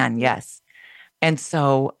original man, yes. And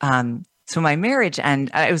so so my marriage, and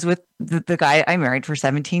I was with the guy I married for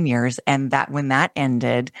 17 years. And that when that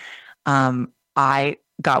ended, I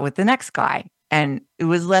got with the next guy. And it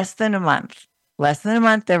was less than a month,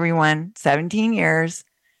 everyone, 17 years,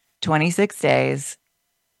 26 days,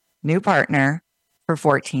 new partner for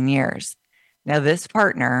 14 years. Now, this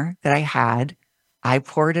partner that I had, I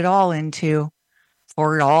poured all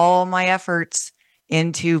my efforts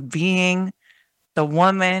into being the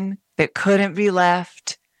woman that couldn't be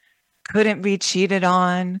left, couldn't be cheated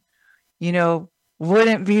on,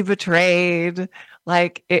 wouldn't be betrayed.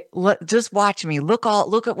 Just watch me. Look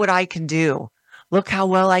at what I can do. Look how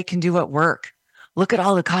well I can do at work. Look at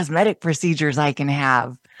all the cosmetic procedures I can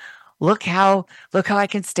have. Look how I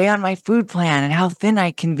can stay on my food plan and how thin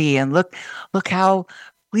I can be. And look how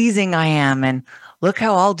pleasing I am. And look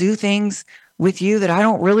how I'll do things with you that I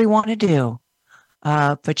don't really want to do.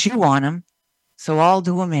 But you want them. So I'll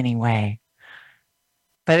do them anyway.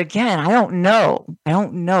 But again, I don't know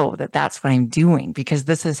that that's what I'm doing because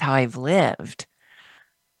this is how I've lived.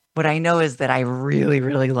 What I know is that I really,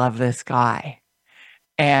 really love this guy.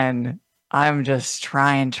 And I'm just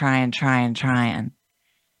trying.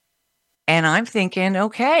 And I'm thinking,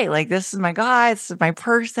 okay, this is my guy, this is my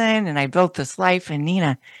person. And I built this life. And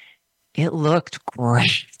Nina, it looked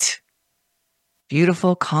great.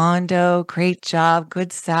 Beautiful condo, great job,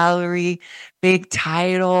 good salary, big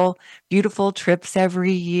title, beautiful trips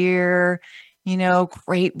every year,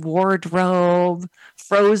 great wardrobe,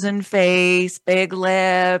 frozen face, big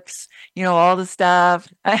lips, all the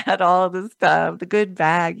stuff. I had all the stuff, the good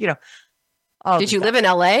bag, Did you live in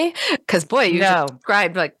LA? Because boy, you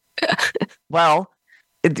described Well,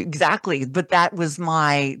 exactly. But that's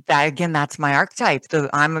my archetype.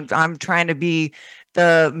 I'm trying to be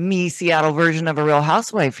the me Seattle version of a Real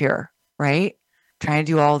Housewife here, right? Trying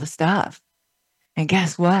to do all the stuff. And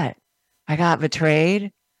guess what? I got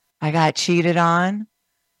betrayed. I got cheated on,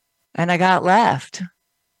 and I got left.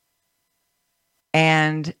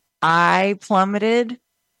 And I plummeted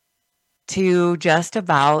to just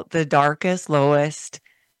about the darkest, lowest,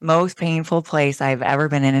 most painful place I've ever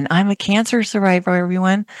been in. And I'm a cancer survivor,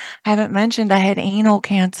 everyone. I haven't mentioned I had anal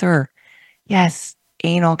cancer. Yes,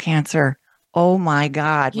 anal cancer. Oh my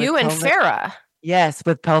God. You and Farah. Yes,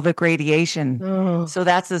 with pelvic radiation. Oh. So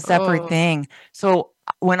that's a separate thing. So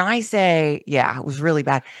when I say, it was really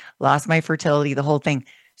bad, lost my fertility, the whole thing.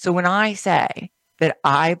 So when I say that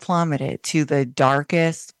I plummeted to the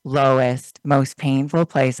darkest, lowest, most painful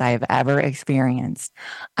place I have ever experienced,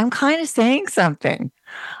 I'm kind of saying something.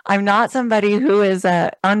 I'm not somebody who is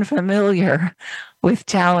unfamiliar with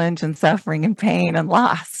challenge and suffering and pain and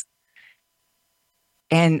loss.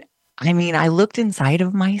 And I mean, I looked inside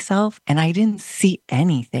of myself and I didn't see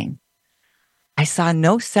anything. I saw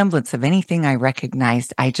no semblance of anything I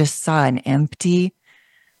recognized. I just saw an empty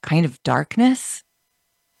kind of darkness.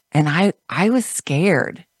 And I was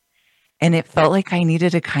scared. And it felt like I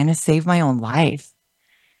needed to kind of save my own life.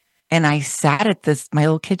 And I sat at my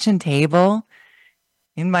little kitchen table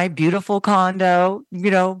in my beautiful condo,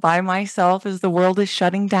 by myself as the world is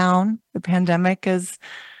shutting down. The pandemic is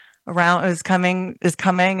coming,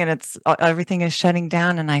 and everything is shutting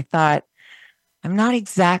down. And I thought, I'm not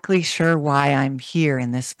exactly sure why I'm here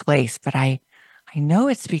in this place, but I know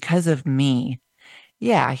it's because of me.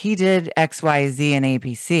 Yeah, he did X, Y, Z, and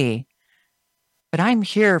ABC, but I'm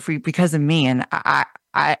here because of me. And I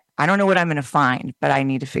don't know what I'm going to find, but I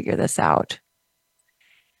need to figure this out.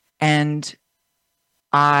 And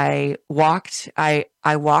I walked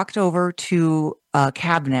over to a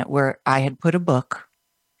cabinet where I had put a book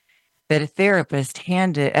that a therapist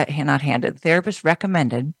therapist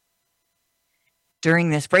recommended during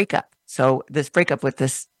this breakup. So this breakup with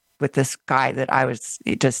this guy that I was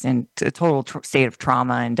just in a total state of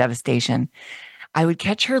trauma and devastation, I would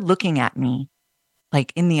catch her looking at me,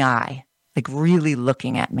 like in the eye, like really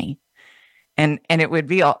looking at me. And it would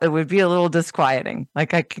be a little disquieting.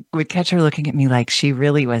 Like I would catch her looking at me like she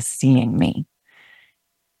really was seeing me.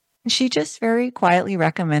 And she just very quietly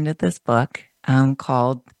recommended this book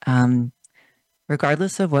called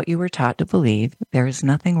Regardless of What You Were Taught to Believe, There Is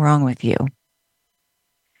Nothing Wrong with You.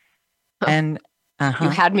 And you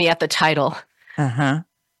had me at the title.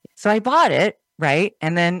 So I bought it, right?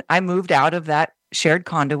 And then I moved out of that shared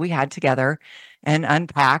condo we had together and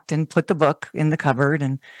unpacked and put the book in the cupboard.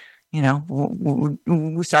 And,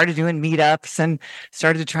 we started doing meetups and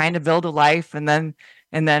started trying to build a life. And then,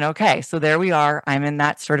 okay, so there we are. I'm in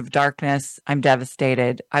that sort of darkness. I'm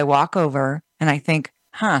devastated. I walk over and I think,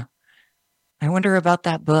 I wonder about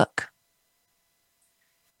that book.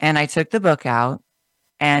 And I took the book out.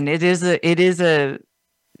 And it's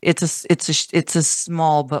a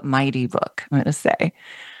small but mighty book, I'm going to say.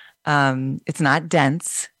 It's not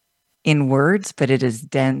dense in words, but it is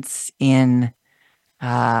dense in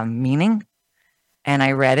meaning. And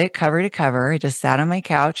I read it cover to cover. I just sat on my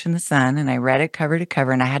couch in the sun and I read it cover to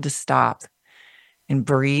cover, and I had to stop and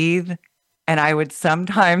breathe. And I would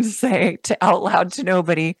sometimes say out loud to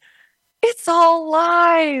nobody, "It's all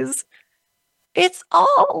lies. It's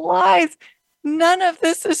all lies. None of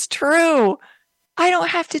this is true. I don't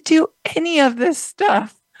have to do any of this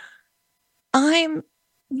stuff. I'm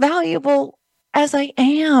valuable as I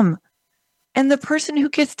am. And the person who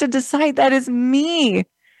gets to decide that is me.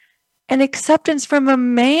 And acceptance from a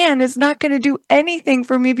man is not going to do anything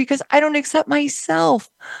for me because I don't accept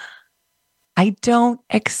myself. I don't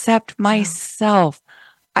accept myself.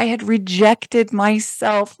 I had rejected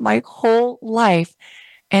myself my whole life.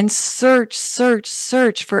 And search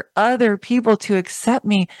for other people to accept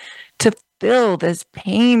me, to fill this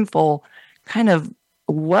painful kind of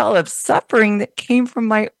well of suffering that came from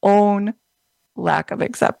my own lack of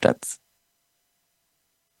acceptance."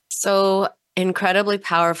 So incredibly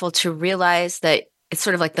powerful to realize that it's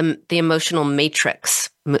sort of like the emotional matrix,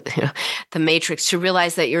 the matrix, to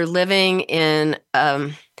realize that you're living in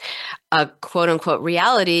a quote unquote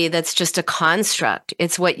reality that's just a construct.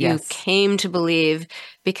 It's what you came to believe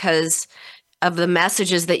because of the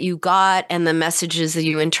messages that you got and the messages that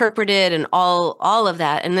you interpreted and all of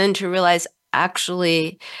that. And then to realize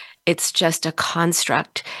actually it's just a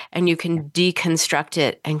construct and you can deconstruct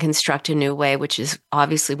it and construct a new way, which is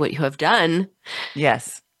obviously what you have done.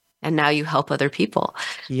 Yes. And now you help other people.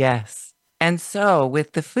 Yes. And so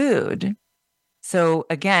with the food, so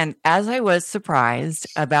again, as I was surprised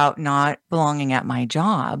about not belonging at my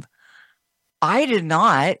job, I did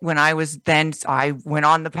not, I went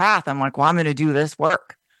on the path. I'm like, well, I'm going to do this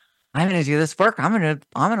work. I'm going to do this work. I'm going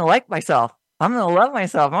to like myself. I'm going to love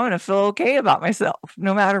myself. I'm going to feel okay about myself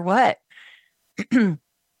no matter what.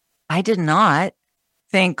 I did not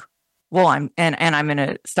think, well, I'm going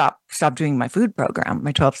to stop doing my food program,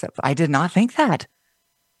 my 12 steps. I did not think that.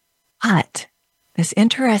 But this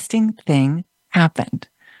interesting thing happened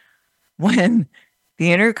when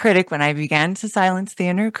I began to silence the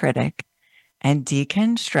inner critic and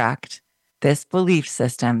deconstruct this belief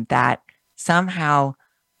system that somehow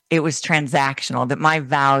it was transactional, that my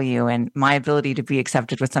value and my ability to be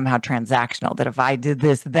accepted was somehow transactional, that if I did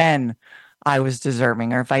this, then I was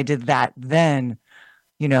deserving, or if I did that, then,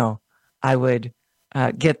 I would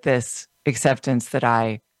get this acceptance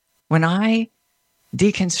that when I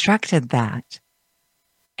deconstructed that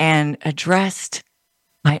and addressed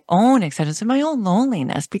my own acceptance and my own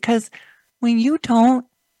loneliness, because when you don't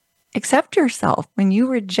accept yourself, when you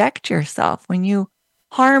reject yourself, when you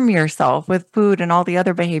harm yourself with food and all the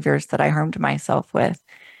other behaviors that I harmed myself with,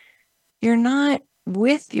 you're not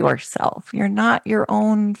with yourself. You're not your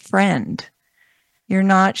own friend. You're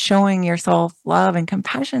not showing yourself love and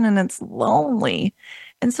compassion, and it's lonely.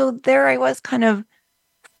 And so there I was, kind of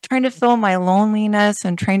trying to fill my loneliness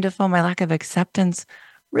and trying to fill my lack of acceptance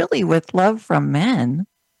really with love from men.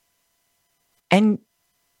 And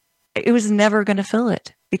it was never going to fill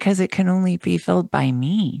it because it can only be filled by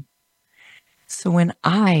me. So when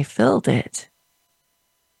I filled it,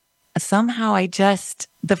 somehow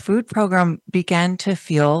the food program began to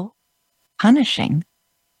feel punishing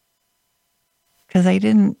because I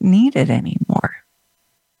didn't need it anymore.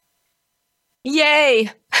 Yay!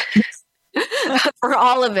 For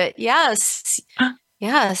all of it. Yes.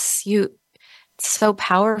 Yes. It's so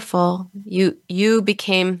powerful. You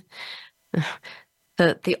became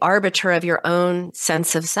the arbiter of your own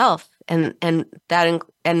sense of self and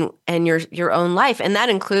your own life. And that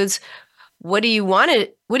includes what do you want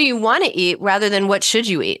to eat rather than what should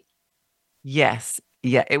you eat? Yes.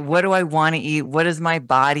 Yeah. What do I want to eat? What does my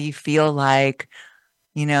body feel like?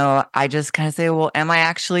 I just kind of say, well, am I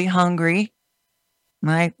actually hungry? And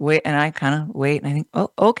I wait, and I kind of wait, and I think,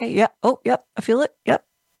 oh, okay, yeah, oh, yep, I feel it, yep,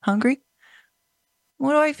 hungry.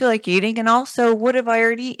 What do I feel like eating? And also, what have I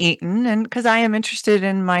already eaten? And because I am interested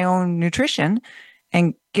in my own nutrition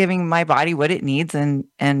and giving my body what it needs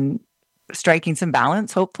and striking some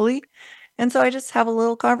balance, hopefully. And so I just have a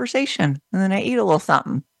little conversation, and then I eat a little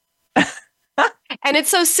something. And it's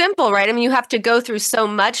so simple, right? I mean, you have to go through so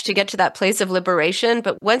much to get to that place of liberation,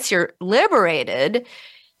 but once you're liberated,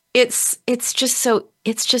 it's just so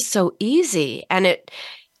easy. And it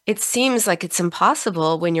seems like it's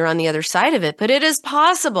impossible when you're on the other side of it, but it is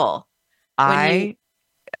possible. I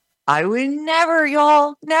would never,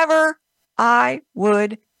 y'all, never. I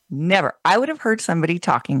would never. I would have heard somebody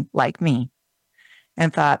talking like me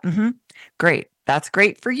and thought, great, that's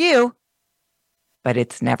great for you, but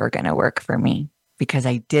it's never going to work for me because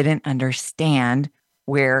I didn't understand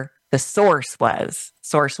where the source was.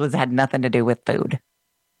 Had nothing to do with food.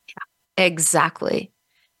 Exactly.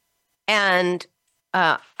 And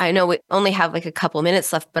I know we only have like a couple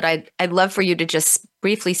minutes left, but I'd love for you to just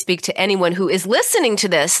briefly speak to anyone who is listening to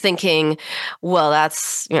this thinking, well,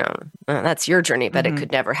 that's your journey, but it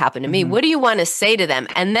could never happen to me. What do you want to say to them?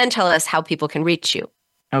 And then tell us how people can reach you.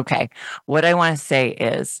 Okay. What I want to say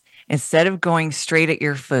is, instead of going straight at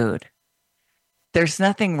your food, there's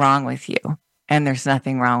nothing wrong with you, and there's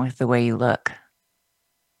nothing wrong with the way you look.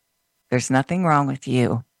 There's nothing wrong with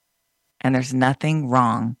you. And there's nothing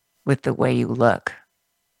wrong with the way you look.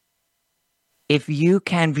 If you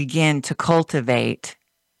can begin to cultivate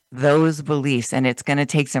those beliefs, and it's going to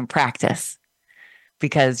take some practice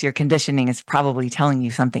because your conditioning is probably telling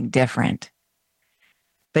you something different.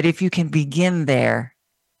 But if you can begin there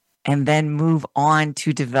and then move on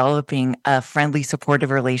to developing a friendly,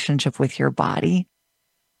 supportive relationship with your body,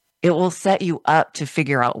 it will set you up to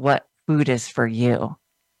figure out what food is for you.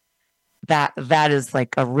 That is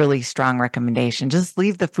like a really strong recommendation. Just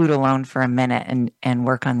leave the food alone for a minute and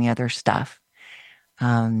work on the other stuff.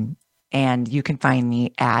 And you can find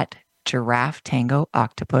me at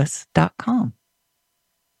giraffetangooctopus.com.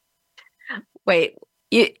 Wait,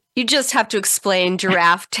 you just have to explain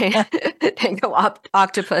giraffe tango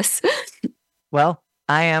octopus. Well,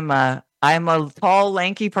 I'm a tall,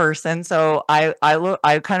 lanky person, so I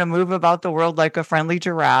kind of move about the world like a friendly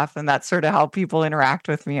giraffe, and that's sort of how people interact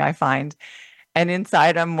with me, I find. And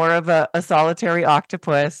inside, I'm more of a solitary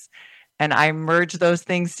octopus, and I merge those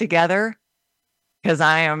things together because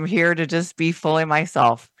I am here to just be fully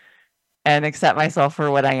myself and accept myself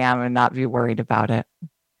for what I am and not be worried about it.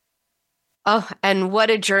 Oh, and what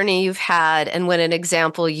a journey you've had and what an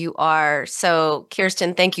example you are. So,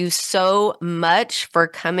 Kirsten, thank you so much for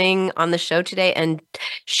coming on the show today and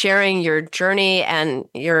sharing your journey and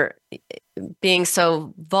your being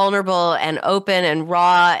so vulnerable and open and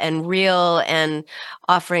raw and real and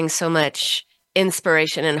offering so much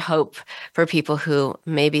inspiration and hope for people who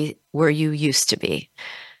maybe were you used to be.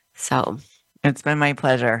 So, it's been my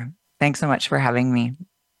pleasure. Thanks so much for having me.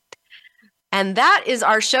 And that is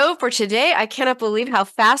our show for today. I cannot believe how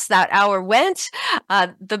fast that hour went.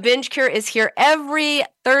 The Binge Cure is here every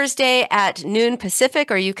Thursday at noon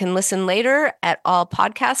Pacific, or you can listen later at all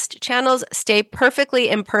podcast channels. Stay perfectly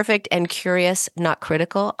imperfect and curious, not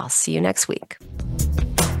critical. I'll see you next week.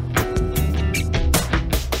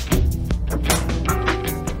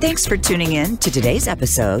 Thanks for tuning in to today's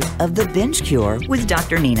episode of The Binge Cure with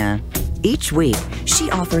Dr. Nina. Each week, she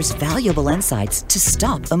offers valuable insights to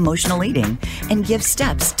stop emotional eating and give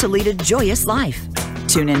steps to lead a joyous life.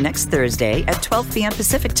 Tune in next Thursday at 12 p.m.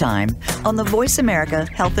 Pacific Time on the Voice America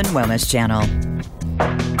Health and Wellness Channel.